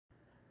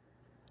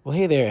Well,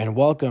 hey there, and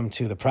welcome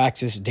to the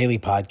Praxis Daily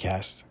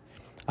Podcast.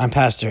 I'm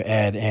Pastor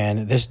Ed,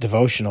 and this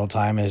devotional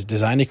time is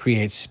designed to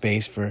create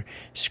space for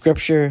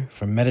scripture,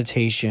 for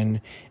meditation,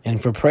 and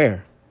for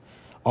prayer,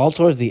 all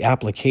towards the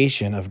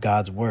application of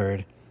God's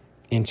Word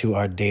into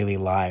our daily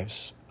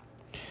lives.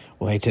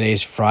 Well, hey,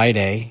 today's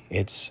Friday.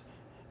 It's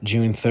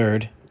June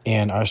 3rd,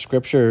 and our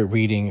scripture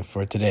reading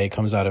for today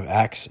comes out of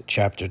Acts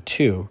chapter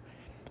 2,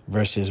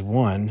 verses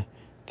 1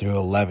 through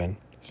 11.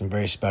 Some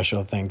very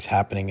special things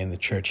happening in the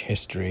church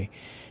history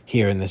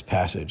here in this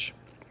passage.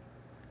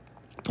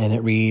 And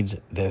it reads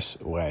this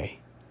way.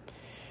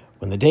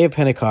 When the day of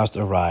Pentecost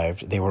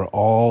arrived, they were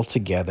all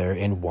together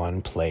in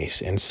one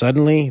place, and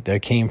suddenly there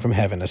came from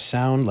heaven a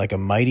sound like a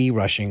mighty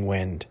rushing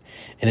wind,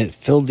 and it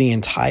filled the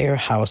entire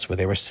house where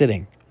they were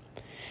sitting.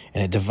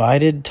 And it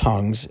divided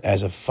tongues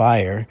as of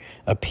fire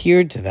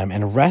appeared to them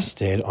and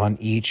rested on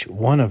each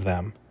one of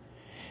them.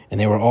 And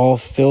they were all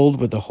filled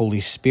with the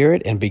Holy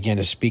Spirit and began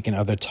to speak in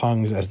other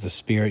tongues as the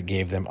Spirit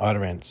gave them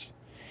utterance.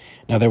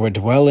 Now there were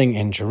dwelling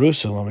in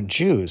Jerusalem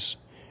Jews,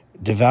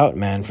 devout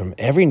men from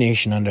every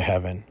nation under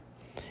heaven.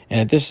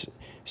 And at this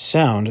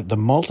sound the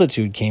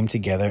multitude came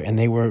together, and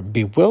they were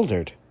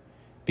bewildered,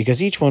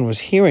 because each one was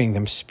hearing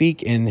them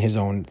speak in his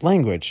own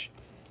language.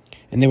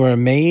 And they were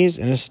amazed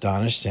and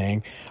astonished,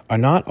 saying, "Are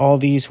not all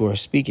these who are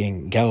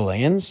speaking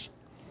Galileans?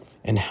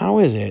 And how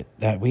is it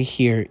that we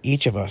hear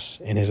each of us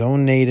in his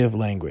own native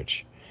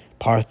language?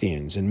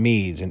 Parthians and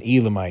Medes and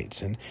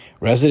Elamites and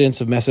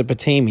residents of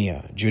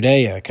Mesopotamia,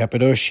 Judea,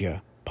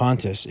 Cappadocia,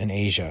 Pontus and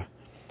Asia,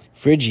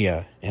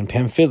 Phrygia and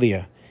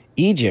Pamphylia,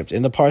 Egypt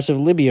and the parts of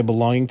Libya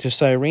belonging to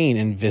Cyrene,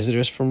 and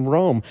visitors from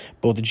Rome,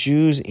 both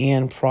Jews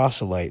and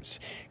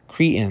proselytes,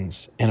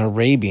 Cretans and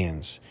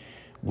Arabians.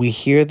 We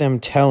hear them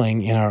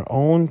telling in our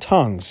own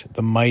tongues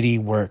the mighty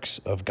works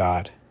of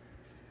God."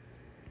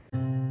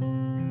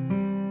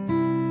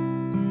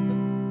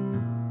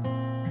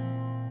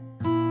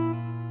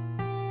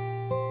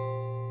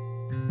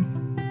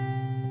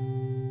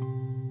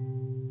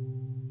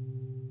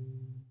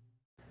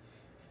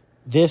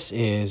 This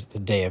is the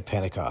day of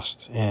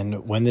Pentecost,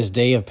 and when this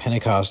day of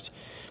Pentecost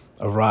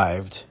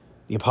arrived,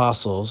 the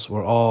apostles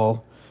were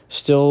all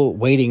still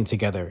waiting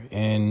together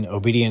in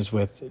obedience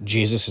with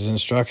Jesus'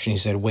 instruction. He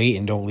said, "Wait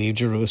and don't leave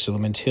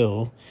Jerusalem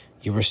until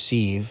you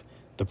receive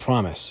the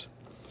promise."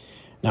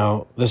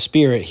 Now, the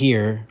Spirit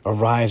here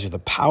arrives with a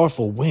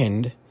powerful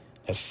wind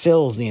that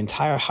fills the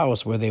entire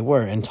house where they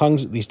were, and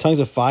these tongues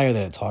of fire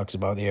that it talks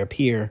about, they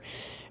appear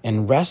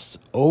and rests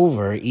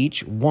over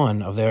each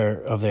one of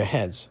their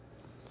heads.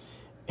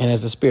 And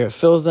as the Spirit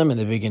fills them, and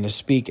they begin to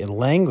speak in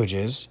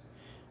languages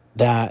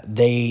that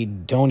they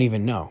don't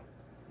even know.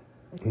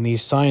 And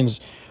these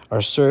signs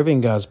are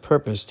serving God's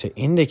purpose to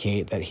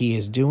indicate that He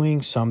is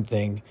doing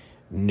something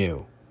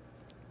new.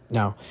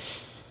 Now,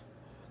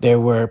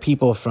 there were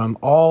people from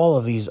all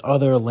of these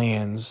other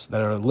lands that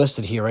are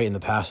listed here right in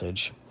the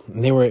passage.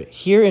 And they were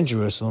here in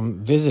Jerusalem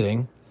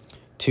visiting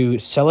to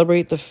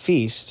celebrate the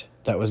feast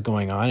that was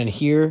going on,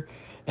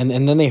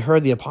 and then they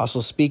heard the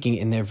apostles speaking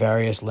in their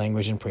various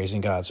language and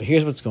praising God. So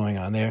here's what's going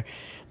on.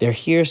 They're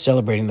here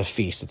celebrating the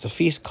feast. It's a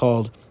feast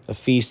called the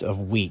Feast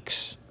of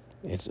Weeks.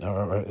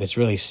 It's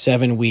really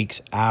 7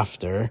 weeks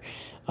after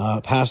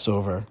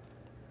Passover.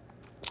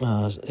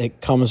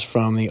 It comes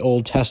from the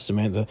Old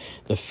Testament,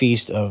 the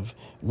Feast of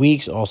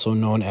Weeks, also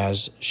known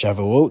as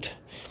Shavuot,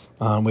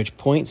 which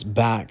points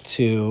back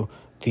to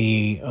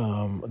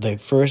the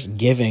first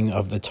giving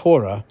of the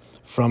Torah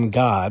from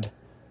God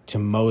to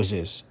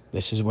Moses.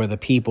 This is where the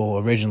people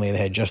originally, they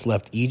had just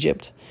left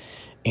Egypt,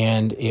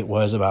 and it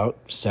was about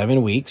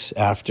 7 weeks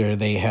after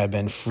they had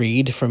been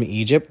freed from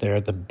Egypt. They're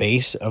at the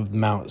base of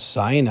Mount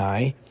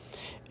Sinai,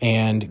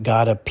 and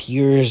God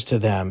appears to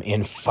them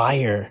in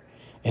fire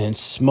and in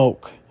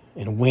smoke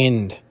and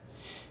wind.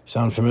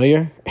 Sound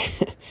familiar?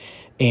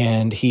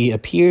 And He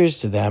appears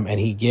to them, and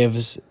He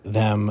gives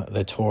them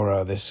the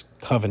Torah, this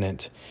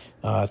covenant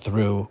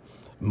through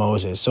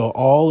Moses. So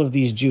all of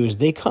these Jews,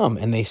 they come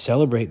and they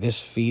celebrate this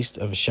feast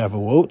of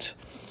Shavuot,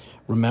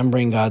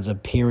 remembering God's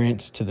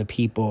appearance to the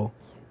people.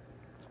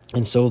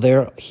 And so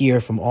they're here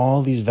from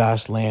all these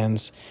vast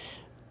lands.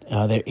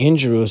 They're in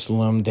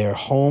Jerusalem, their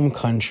home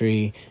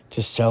country,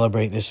 to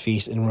celebrate this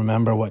feast and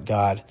remember what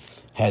God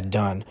had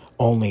done.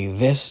 Only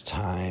this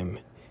time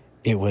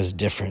it was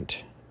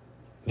different.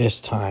 This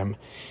time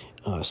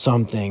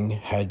something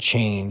had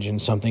changed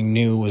and something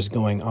new was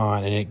going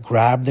on, and it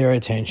grabbed their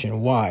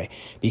attention. Why?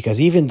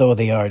 Because even though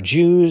they are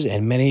Jews,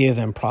 and many of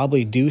them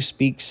probably do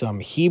speak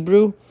some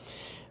Hebrew,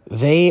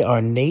 they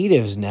are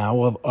natives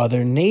now of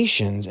other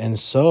nations, and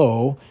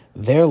so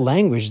their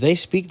language, they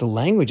speak the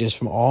languages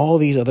from all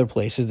these other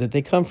places that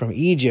they come from,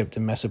 Egypt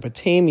and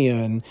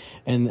Mesopotamia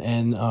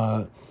and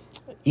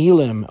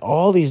Elam,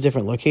 all these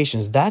different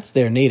locations. That's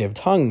their native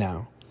tongue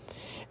now.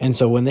 And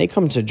so when they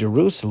come to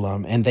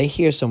Jerusalem and they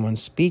hear someone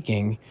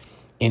speaking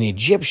in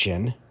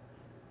Egyptian,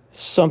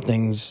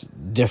 something's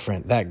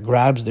different. That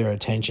grabs their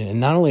attention.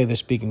 And not only are they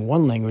speaking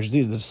one language,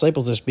 the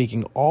disciples are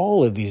speaking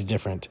all of these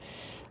different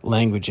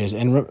languages.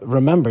 And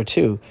remember,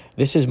 too,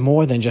 this is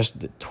more than just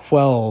the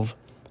 12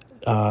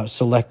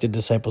 selected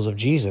disciples of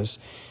Jesus,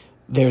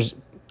 there's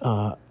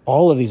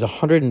all of these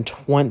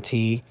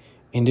 120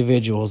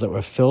 individuals that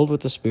were filled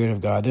with the Spirit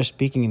of God. They're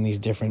speaking in these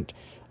different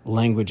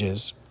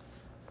languages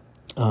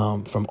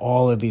from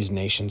all of these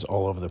nations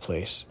all over the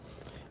place.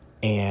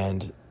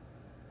 And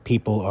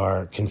people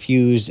are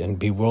confused and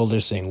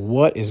bewildered, saying,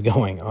 what is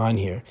going on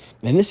here?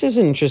 And this is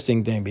an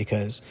interesting thing,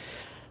 because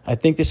I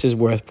think this is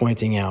worth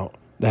pointing out,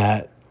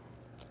 that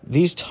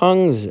these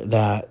tongues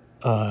that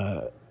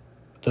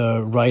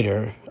the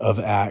writer of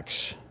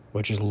Acts,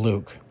 which is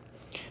Luke,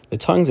 the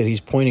tongues that he's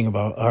pointing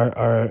about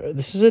are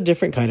this is a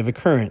different kind of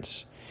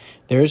occurrence.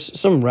 There's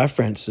some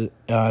reference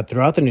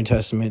throughout the New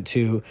Testament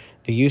to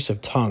the use of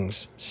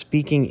tongues,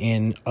 speaking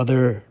in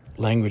other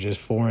languages,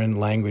 foreign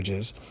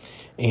languages.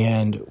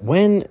 And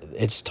when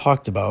it's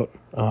talked about,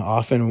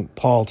 often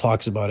Paul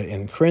talks about it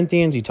in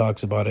Corinthians, he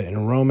talks about it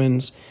in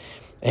Romans,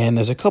 and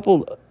there's a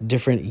couple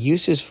different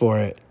uses for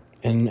it.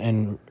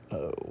 And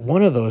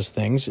one of those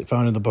things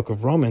found in the book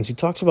of Romans, he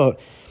talks about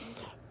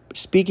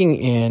speaking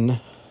in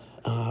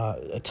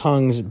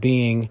tongues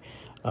being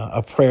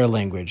a prayer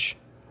language.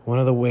 One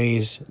of the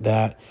ways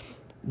that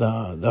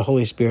the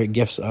Holy Spirit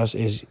gifts us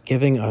is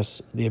giving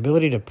us the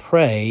ability to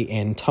pray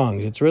in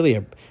tongues. It's really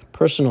a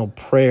personal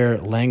prayer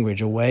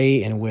language, a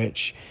way in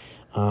which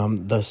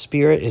the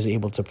Spirit is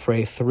able to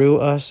pray through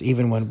us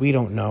even when we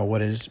don't know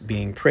what is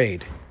being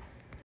prayed.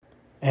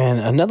 And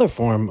another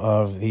form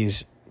of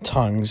these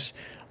tongues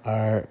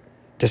are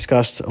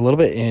discussed a little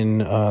bit in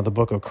the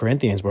book of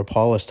Corinthians, where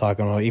Paul is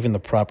talking about even the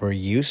proper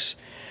use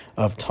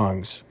of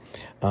tongues.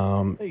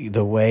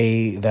 The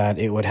way that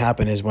it would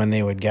happen is when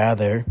they would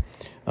gather,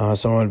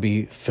 someone would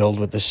be filled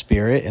with the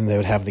Spirit, and they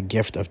would have the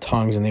gift of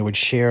tongues, and they would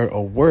share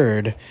a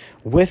word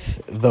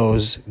with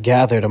those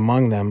gathered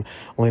among them.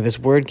 Only this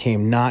word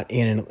came not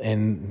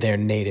in their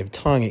native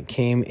tongue. It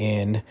came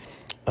in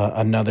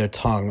another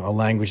tongue, a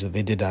language that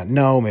they did not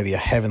know, maybe a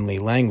heavenly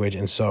language.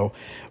 And so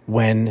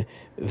when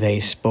they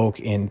spoke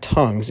in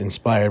tongues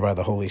inspired by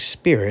the Holy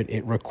Spirit,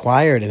 it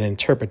required an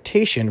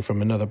interpretation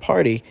from another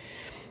party,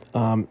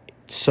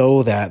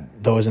 so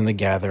that those in the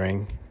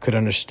gathering could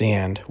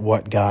understand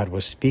what God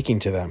was speaking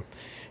to them.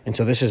 And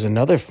so this is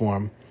another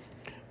form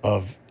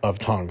of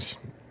tongues.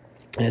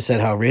 And it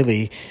said how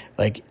really,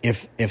 like,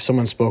 if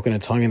someone spoke in a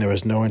tongue and there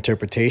was no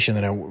interpretation,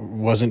 then it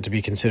wasn't to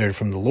be considered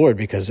from the Lord,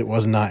 because it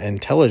was not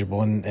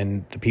intelligible,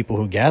 and the people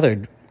who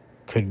gathered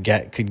could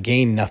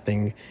gain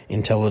nothing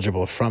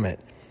intelligible from it.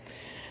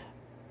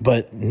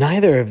 But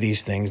neither of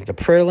these things, the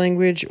prayer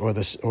language or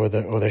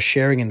the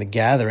sharing in the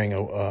gathering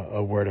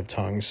a word of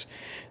tongues,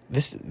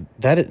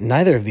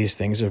 neither of these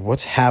things are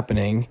what's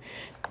happening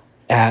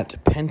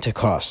at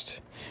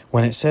Pentecost,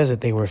 when it says that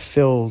they were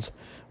filled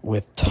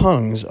with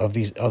tongues of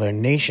these other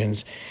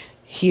nations.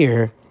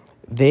 Here,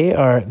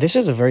 this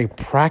is a very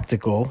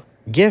practical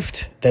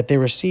gift that they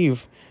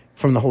receive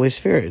from the Holy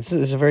Spirit. This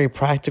is a very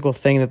practical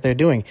thing that they're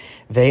doing.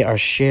 They are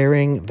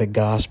sharing the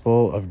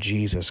gospel of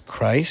Jesus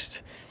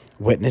Christ,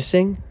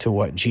 witnessing to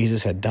what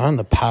Jesus had done,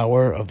 the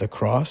power of the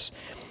cross,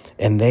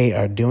 and they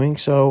are doing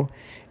so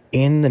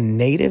in the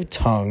native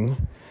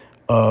tongue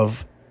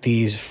of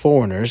these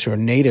foreigners who are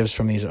natives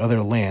from these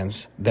other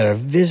lands that are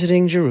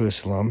visiting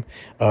Jerusalem,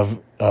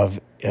 of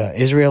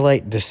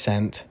Israelite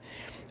descent,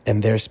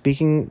 and they're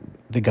speaking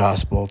the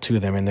gospel to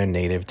them in their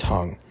native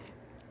tongue.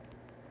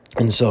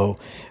 And so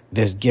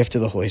this gift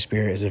of the Holy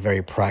Spirit is a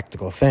very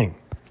practical thing.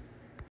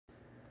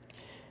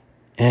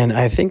 And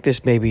I think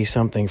this may be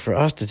something for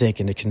us to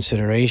take into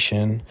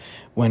consideration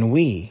when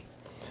we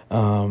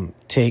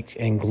take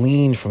and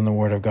glean from the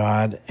Word of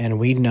God, and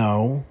we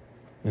know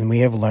and we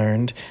have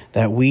learned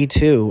that we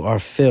too are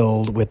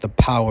filled with the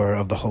power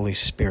of the Holy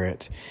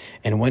Spirit.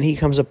 And when He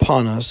comes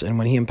upon us and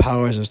when He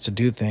empowers us to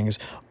do things,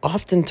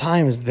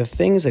 oftentimes the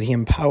things that He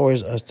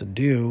empowers us to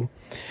do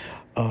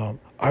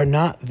are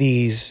not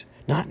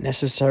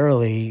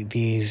necessarily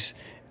these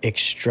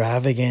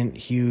extravagant,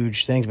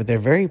 huge things, but they're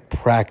very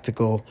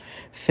practical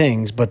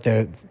things. But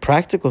they're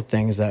practical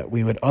things that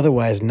we would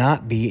otherwise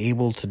not be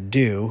able to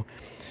do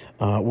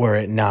were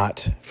it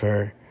not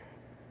for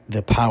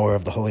the power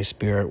of the Holy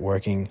Spirit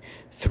working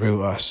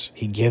through us.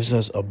 He gives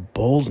us a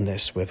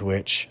boldness with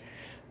which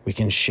we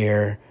can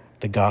share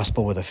the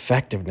gospel with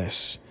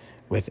effectiveness,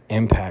 with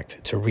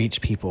impact, to reach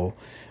people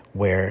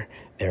where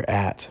they're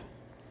at.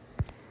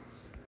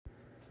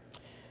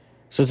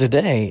 So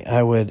today,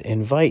 I would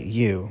invite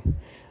you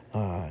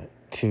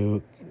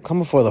to come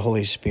before the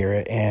Holy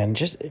Spirit and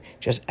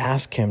just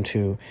ask Him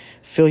to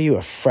fill you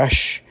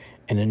afresh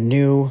and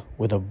anew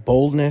with a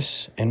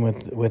boldness and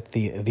with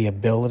the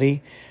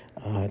ability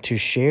to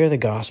share the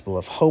gospel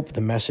of hope,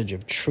 the message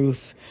of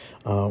truth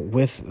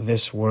with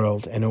this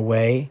world in a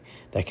way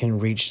that can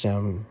reach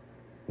them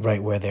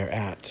right where they're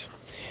at.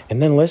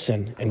 And then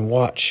listen and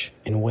watch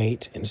and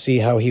wait and see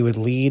how He would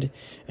lead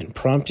and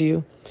prompt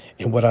you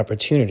and what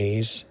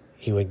opportunities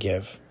He would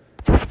give.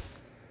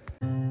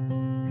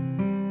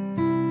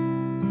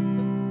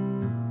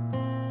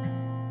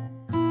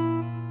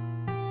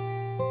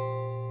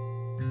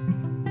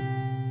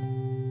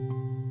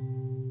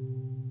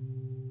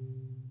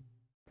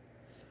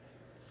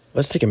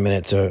 Let's take a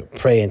minute to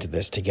pray into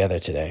this together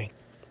today.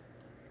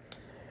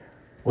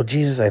 Well,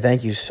 Jesus, I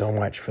thank you so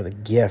much for the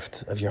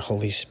gift of your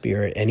Holy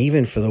Spirit, and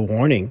even for the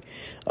warning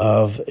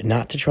of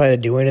not to try to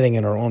do anything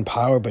in our own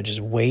power, but just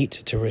wait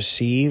to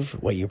receive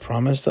what you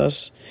promised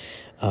us.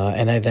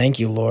 And I thank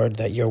you, Lord,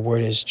 that your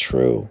word is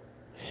true.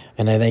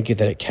 And I thank you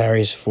that it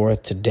carries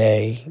forth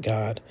today,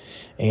 God.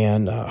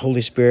 And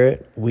Holy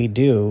Spirit, we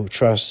do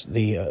trust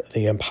the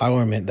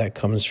empowerment that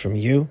comes from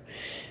you.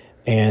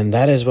 And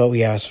that is what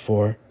we ask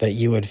for, that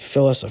you would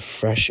fill us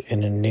afresh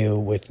and anew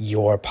with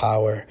your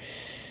power.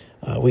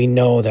 We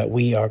know that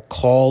we are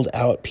called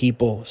out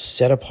people,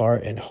 set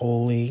apart and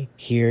holy,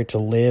 here to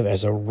live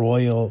as a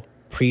royal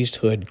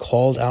priesthood,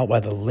 called out by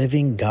the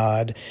living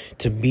God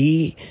to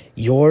be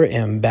your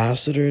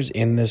ambassadors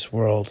in this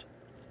world.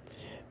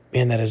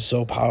 Man, that is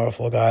so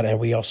powerful, God. And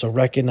we also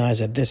recognize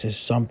that this is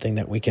something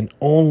that we can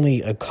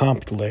only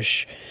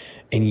accomplish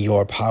in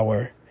your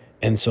power.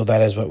 And so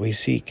that is what we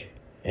seek.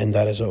 And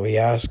that is what we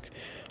ask.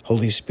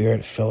 Holy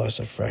Spirit, fill us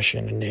afresh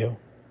and anew.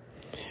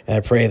 And I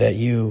pray that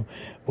you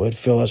would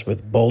fill us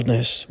with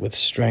boldness, with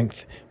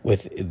strength,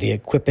 with the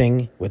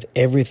equipping, with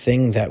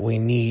everything that we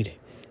need,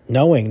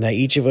 knowing that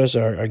each of us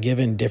are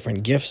given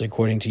different gifts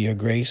according to your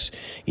grace.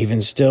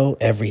 Even still,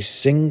 every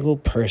single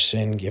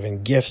person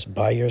given gifts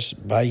by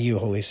you,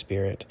 Holy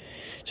Spirit.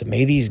 So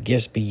may these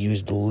gifts be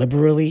used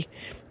liberally.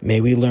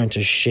 May we learn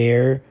to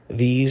share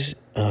these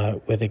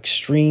with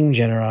extreme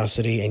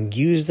generosity and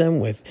use them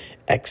with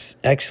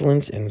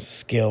excellence and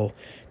skill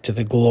to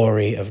the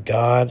glory of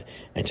God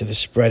and to the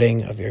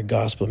spreading of your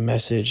gospel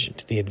message,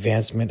 to the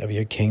advancement of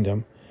your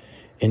kingdom.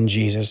 In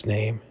Jesus'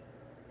 name,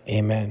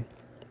 amen.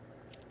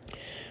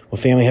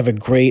 Well, family, have a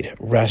great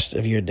rest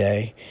of your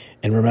day.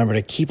 And remember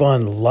to keep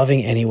on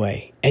loving any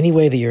way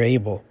that you're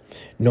able,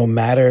 no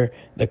matter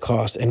the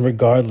cost and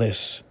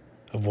regardless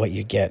of what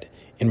you get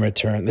in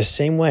return, the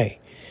same way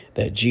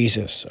that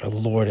Jesus, our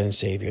Lord and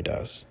Savior,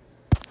 does.